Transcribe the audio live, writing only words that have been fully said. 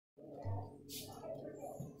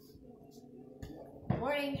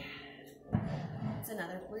morning. It's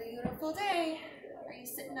another beautiful day. Are you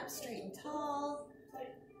sitting up straight and tall?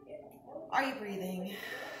 Are you breathing?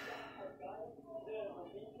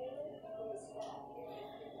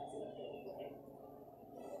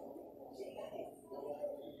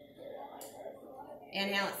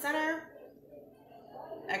 Inhale at center.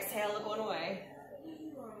 Exhale, look one away.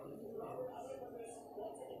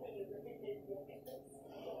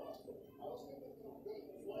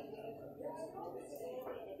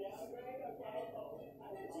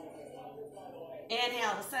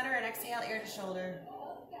 Inhale to center and exhale ear to shoulder.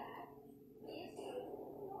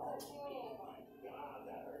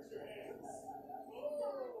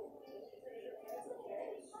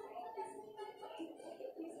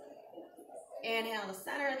 Inhale to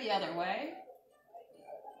center the other way.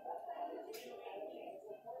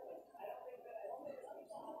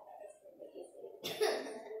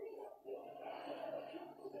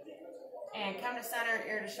 And come to center,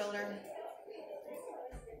 ear to shoulder.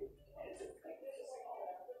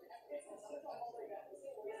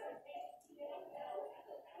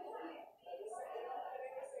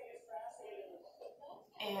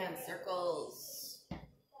 And circles.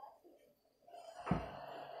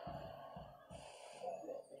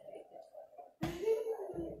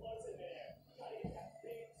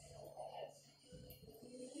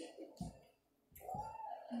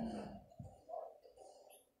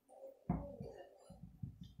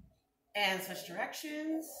 And switch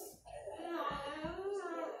directions.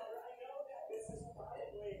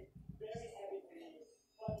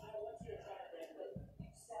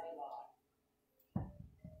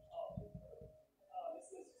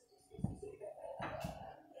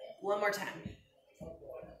 One more time. All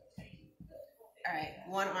right,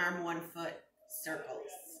 one arm, 1 foot, circles.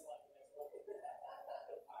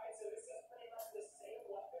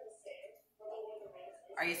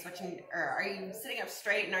 Are you switching, or are you sitting up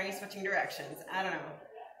straight and are you switching directions? I don't know.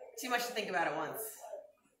 Too much to think about at once.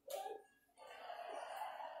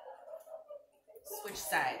 Switch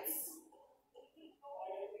sides.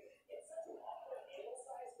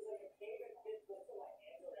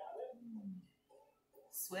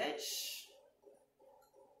 Switch.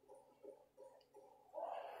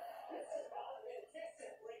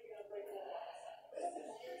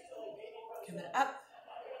 Come it up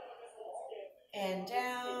and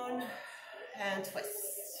down and twist.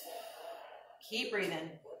 Keep breathing.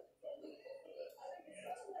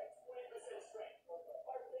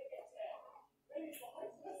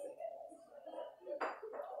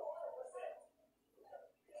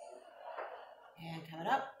 And come it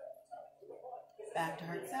up. Back to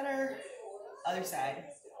heart center. Other side.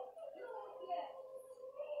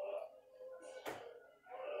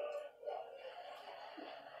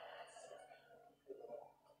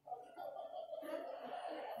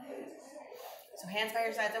 So hands by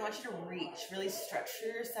your sides, I want you to reach. Really stretch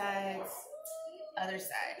through your sides. Other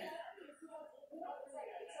side.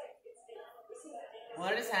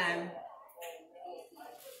 One at a time.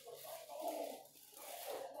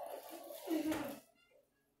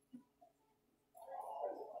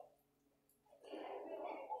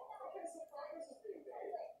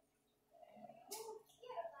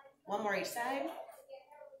 One more each side.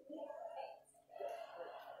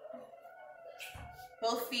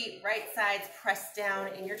 Both feet, right sides, pressed down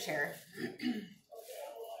in your chair.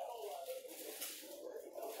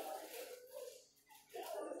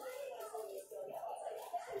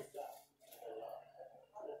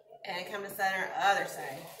 And come to center, other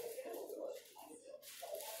side.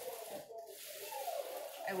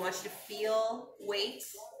 I want you to feel weight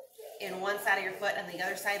in one side of your foot and the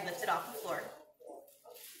other side lifted off the floor.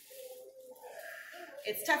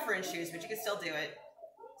 It's tougher in shoes, but you can still do it.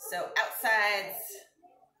 So outsides,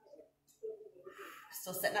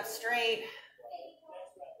 still sitting up straight.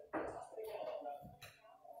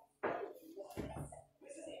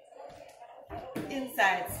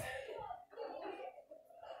 Insides.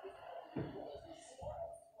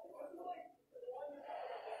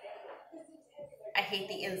 I hate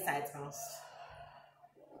the insides most.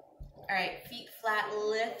 All right, feet flat,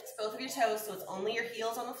 lift both of your toes so it's only your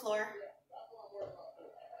heels on the floor.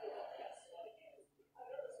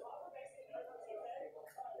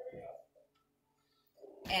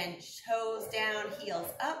 And toes down, heels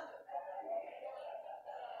up.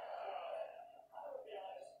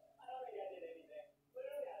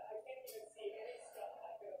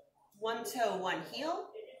 One toe, one heel.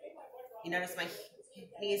 You notice my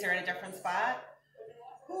knees are in a different spot.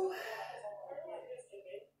 Whew.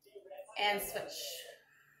 And switch.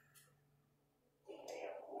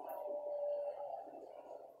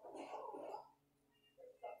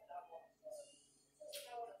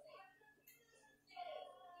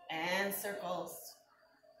 and circles.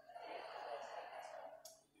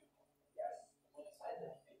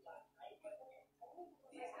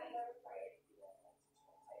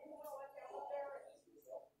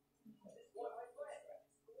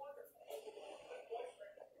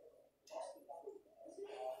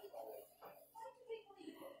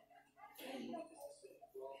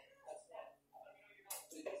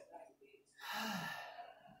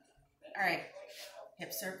 All right,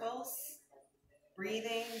 hip circles,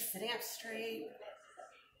 breathing, sitting up straight.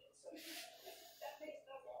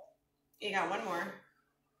 You got one more.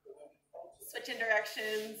 Switching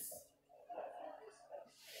directions.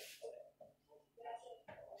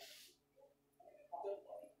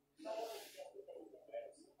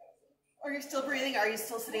 Are you still breathing? Are you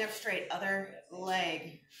still sitting up straight? Other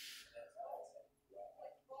leg.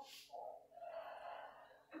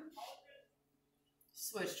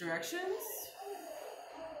 Switch directions.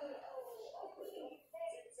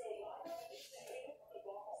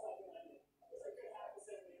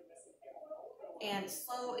 And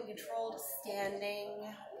slow and controlled standing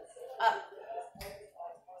up.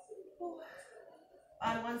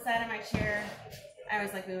 On one side of my chair, I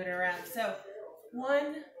always like moving it around. So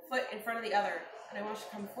one foot in front of the other. And I want you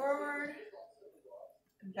to come forward,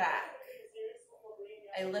 back.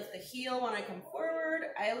 I lift the heel when I come forward.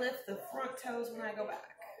 I lift the front toes when I go back.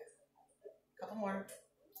 Couple more.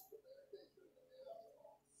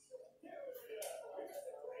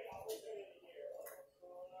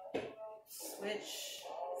 Switch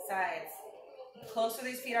sides. The closer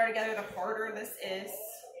these feet are together, the harder this is.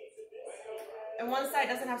 And one side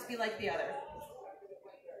doesn't have to be like the other.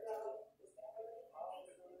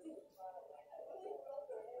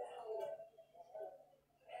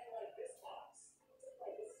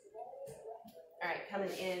 All right, coming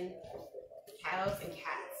in, cows and cats.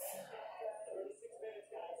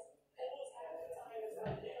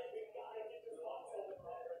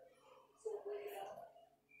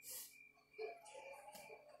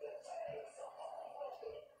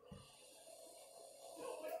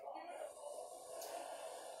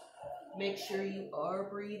 Make sure you are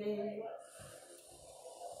breathing.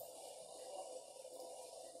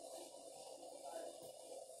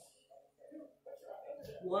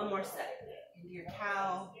 One more set. Into your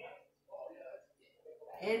cow,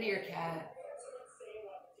 into your cat.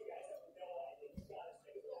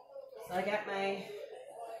 So I got my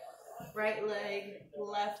right leg,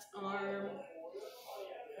 left arm.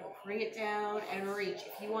 Bring it down and reach.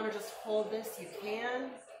 If you want to just hold this, you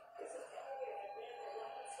can.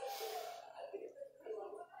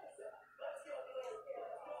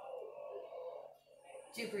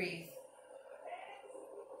 Do breathe.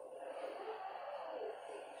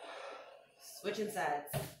 Switching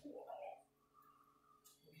sides.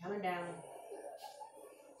 Coming down.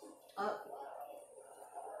 Up.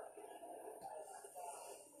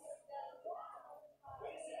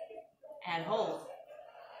 And hold.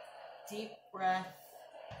 Deep breath.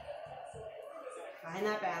 Find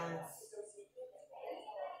that balance.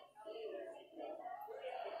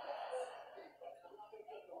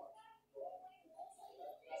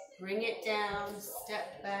 Bring it down,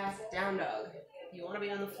 step back, down dog. If you want to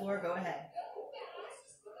be on the floor, go ahead.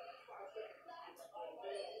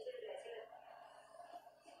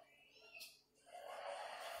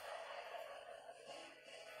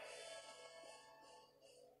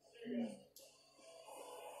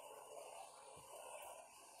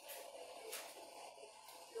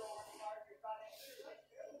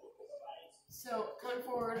 So come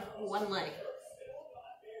forward, one leg.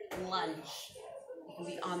 Lunge. You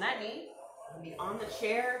can be on that knee. You can be on the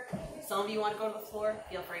chair. Some of you want to go to the floor,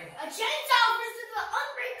 feel free. A chainsaw versus the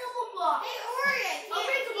unbreakable block. Hey, Oregon!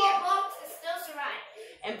 Unbreakable blocks is still survive.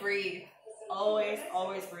 And breathe. Always,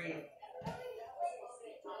 always breathe.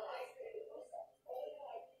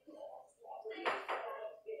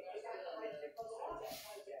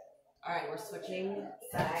 All right, we're switching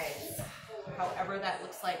sides. However that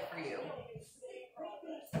looks like for you.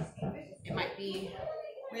 It might be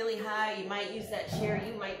really high. You might use that chair.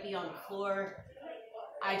 You might be on the floor.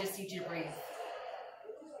 I just need you to breathe.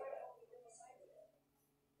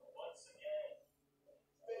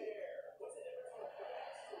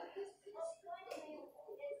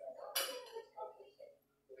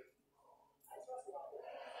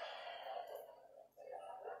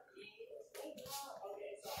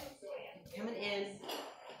 Coming in.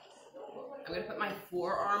 I'm going to put my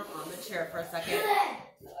forearm on the chair for a second.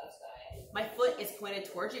 My foot is pointed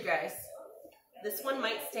towards you guys. This one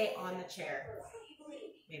might stay on the chair.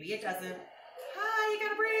 Maybe it doesn't. Hi, you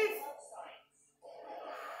gotta breathe.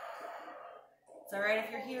 It's all right if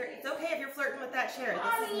you're here. It's okay if you're flirting with that chair.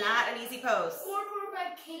 This is not an easy pose. More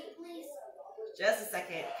red cake, please? Just a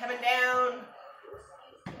second. Coming down.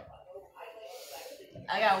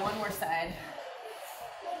 I got one more side.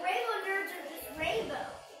 Well, rainbow nerds are just rainbow.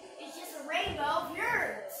 It's just a rainbow of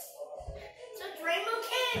nerds. So it's rainbow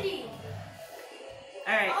candy.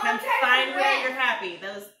 All right, come find where you're happy.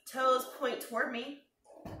 Those toes point toward me.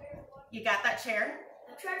 You got that chair?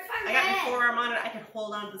 I'm trying to find I got my forearm on it. I can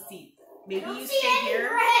hold on to the seat. Maybe you stay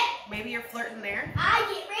here. Maybe you're flirting there. I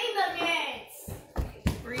get rainbow nerds.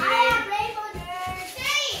 Breathing. I have rainbow nerds.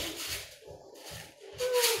 Hey.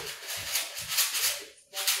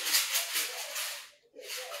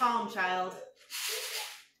 Calm, child.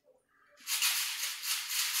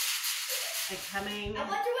 And coming I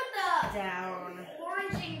wonder what down. the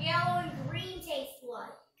orange and yellow and green taste like.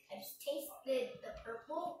 I just tasted the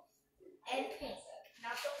purple and pink.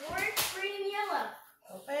 Not the orange, green, and yellow.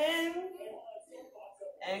 Open.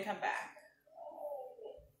 And come back.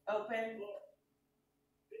 Open.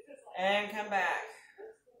 And come back.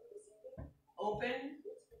 Open.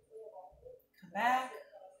 Come back.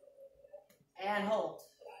 And hold.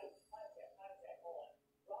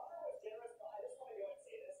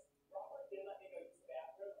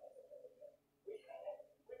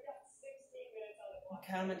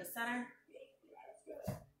 Come into center.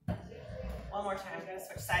 One more time. I'm going to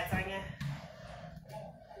switch sides on you.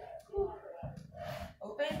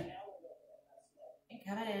 Open. And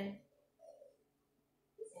coming in.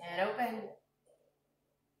 And open.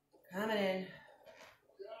 Coming in.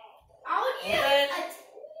 Open.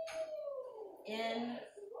 In.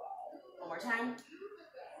 One more time.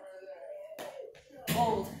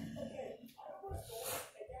 Hold.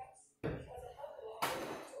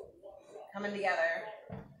 Coming together.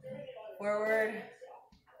 Forward.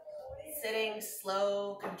 Sitting,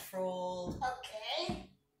 slow, controlled. Okay.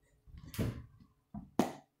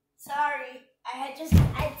 Sorry, I just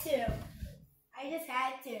had to. I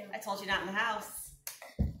told you not in the house.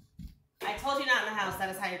 I told you not in the house. That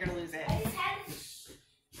is how you're going to lose it. I just had to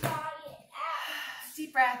try it out.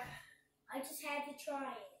 Deep breath. I just had to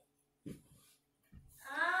try it.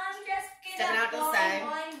 I'm just Stepping out to the side.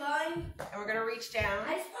 Boing. And we're going to reach down.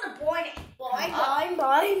 I just want to boing it. Boing. Hi.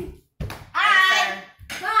 Bye.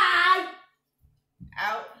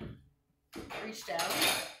 Out. Reach down.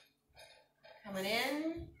 Coming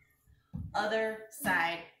in. Other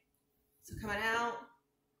side. So coming out.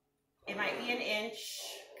 It might be an inch.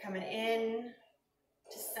 Coming in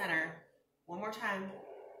to center. One more time.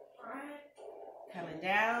 Coming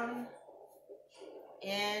down.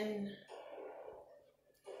 In.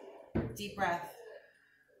 Deep breath.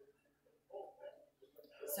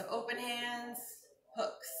 So open hands.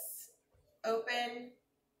 Hooks. Open.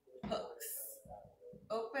 Hooks.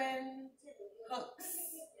 Open. Hooks.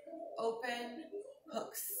 Open.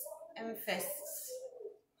 Hooks. And fists.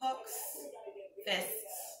 Hooks.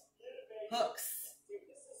 Fists. Hooks.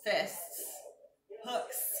 Fists.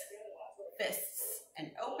 Hooks. Fists.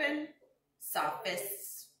 And open. Soft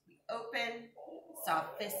fists. We open.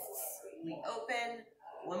 Soft fists. We open.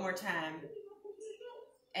 One more time.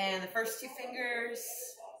 And the first two fingers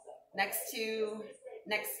next to,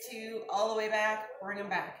 all the way back. Bring them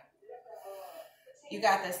back. You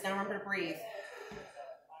got this. Now remember to breathe.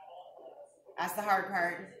 That's the hard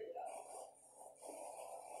part.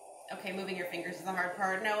 Okay, moving your fingers is the hard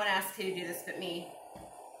part. No one asked you to do this but me.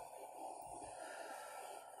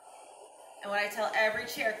 And what I tell every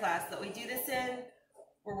chair class that we do this in,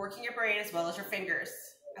 we're working your brain as well as your fingers.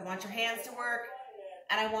 I want your hands to work,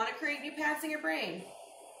 and I want to create new paths in your brain.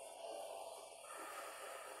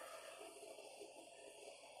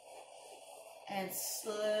 And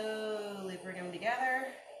slowly bring them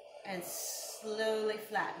together and slowly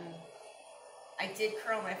flatten. I did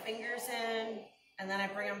curl my fingers in and then I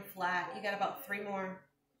bring them flat. You got about 3 more.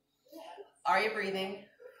 Are you breathing?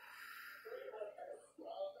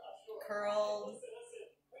 Curled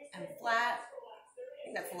and flat. I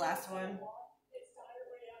think that's the last one.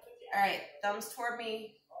 All right, thumbs toward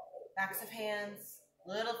me, backs of hands,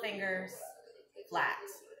 little fingers, flat.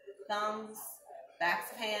 Thumbs,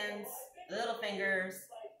 backs of hands, little fingers.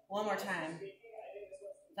 One more time.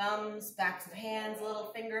 Thumbs, backs of hands,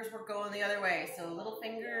 little fingers. We're going the other way. So little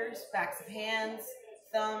fingers, backs of hands,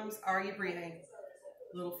 thumbs. Are you breathing?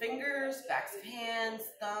 Little fingers, backs of hands,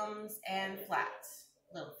 thumbs, and flat.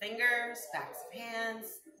 Little fingers, backs of hands,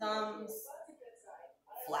 thumbs,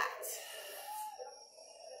 flat.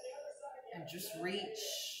 And just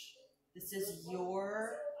reach. This is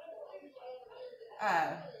your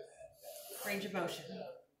range of motion.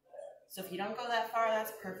 So if you don't go that far,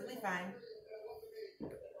 that's perfectly fine.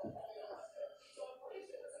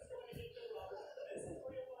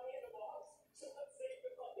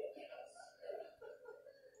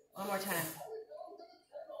 One more time.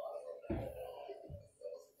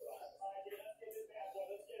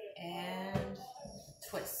 And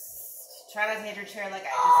twist. Try not to hit your chair like I just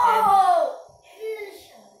did. Oh!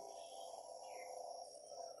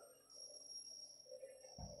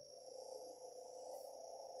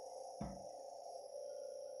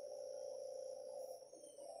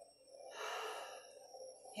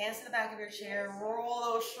 Hands to the back of your chair. Roll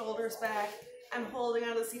those shoulders back. I'm holding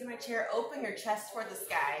onto the seat of my chair. Open your chest toward the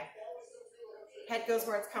sky. Head goes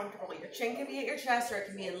where it's comfortable. Your chin can be at your chest or it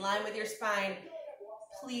can be in line with your spine.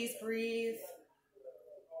 Please breathe.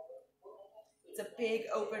 It's a big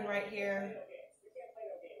open right here.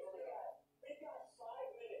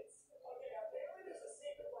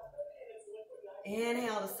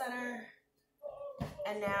 Inhale to center.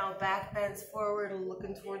 And now back bends forward,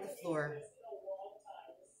 looking toward the floor.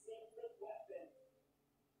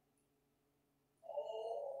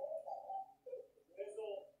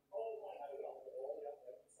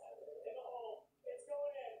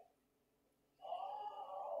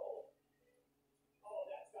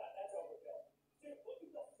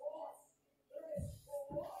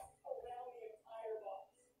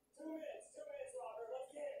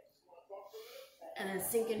 And then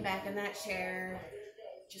sinking back in that chair,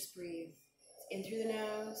 just breathe. In through the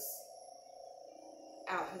nose,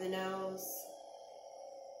 out through the nose.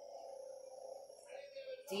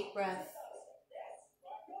 Deep breath.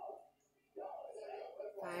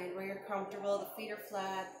 Find where you're comfortable. The feet are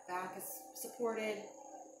flat, the back is supported.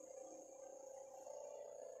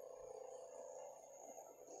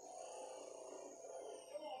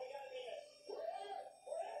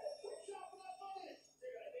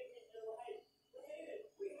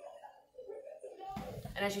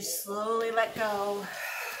 And as you slowly let go,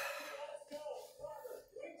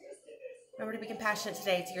 remember to be compassionate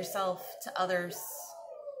today to yourself, to others.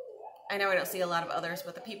 I know I don't see a lot of others,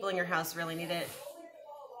 but the people in your house really need it.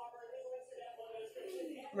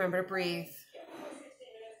 Remember to breathe.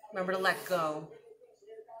 Remember to let go.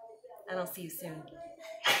 And I'll see you soon.